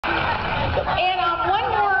And one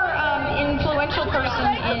more influential person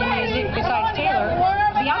in music besides Taylor,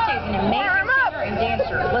 Beyonce is an amazing singer and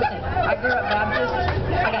dancer. Listen, I grew up Baptist.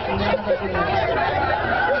 I got none of the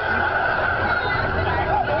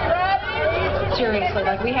seriously,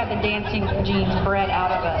 like we had the dancing genes bred out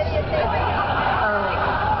of us early.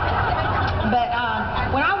 But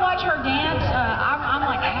when I watch her dance, I'm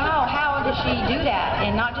like, how does she do that?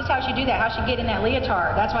 And not just how she do that, how she get in that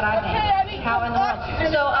leotard. That's what I think. How in the world?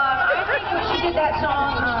 So I think when she did that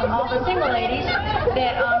song, All the Single Ladies,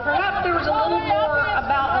 that perhaps there was a little more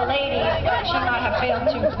about the ladies that she might have failed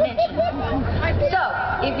to mention. So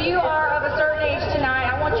if you are of a certain age tonight,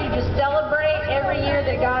 I want you to just celebrate every year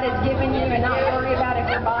that God has given you and not worry about if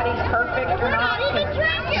your body's perfect or not.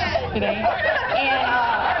 It ain't. And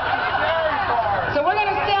so we're going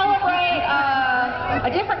to celebrate a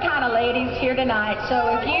different kind of ladies here tonight.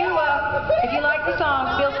 So if you like the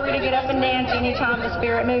song, feel free to get up and dance anytime the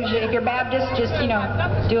Spirit moves you. If you're Baptist, just, you know,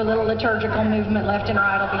 do a little liturgical movement left and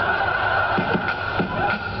right. It'll be fine.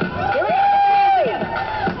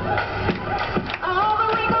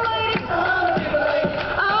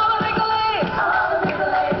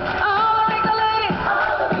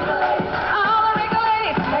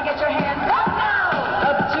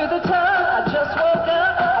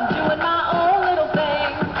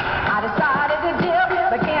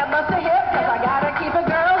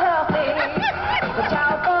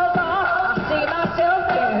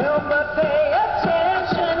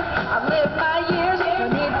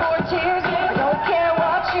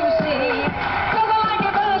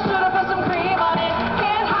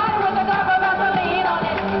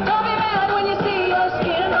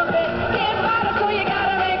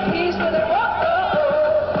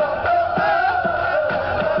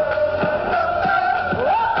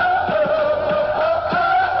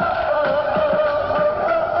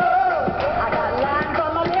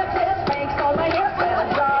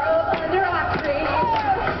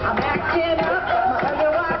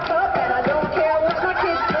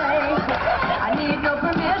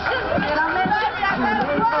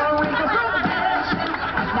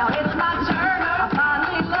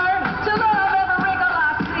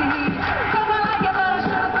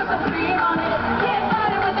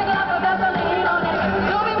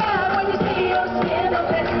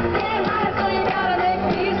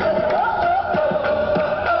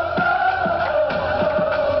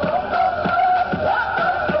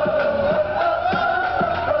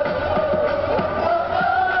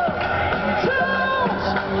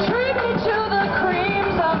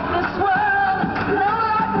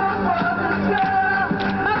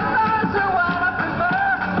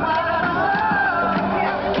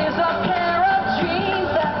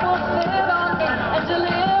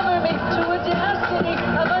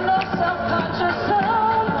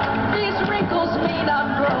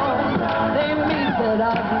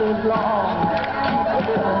 I've lived long.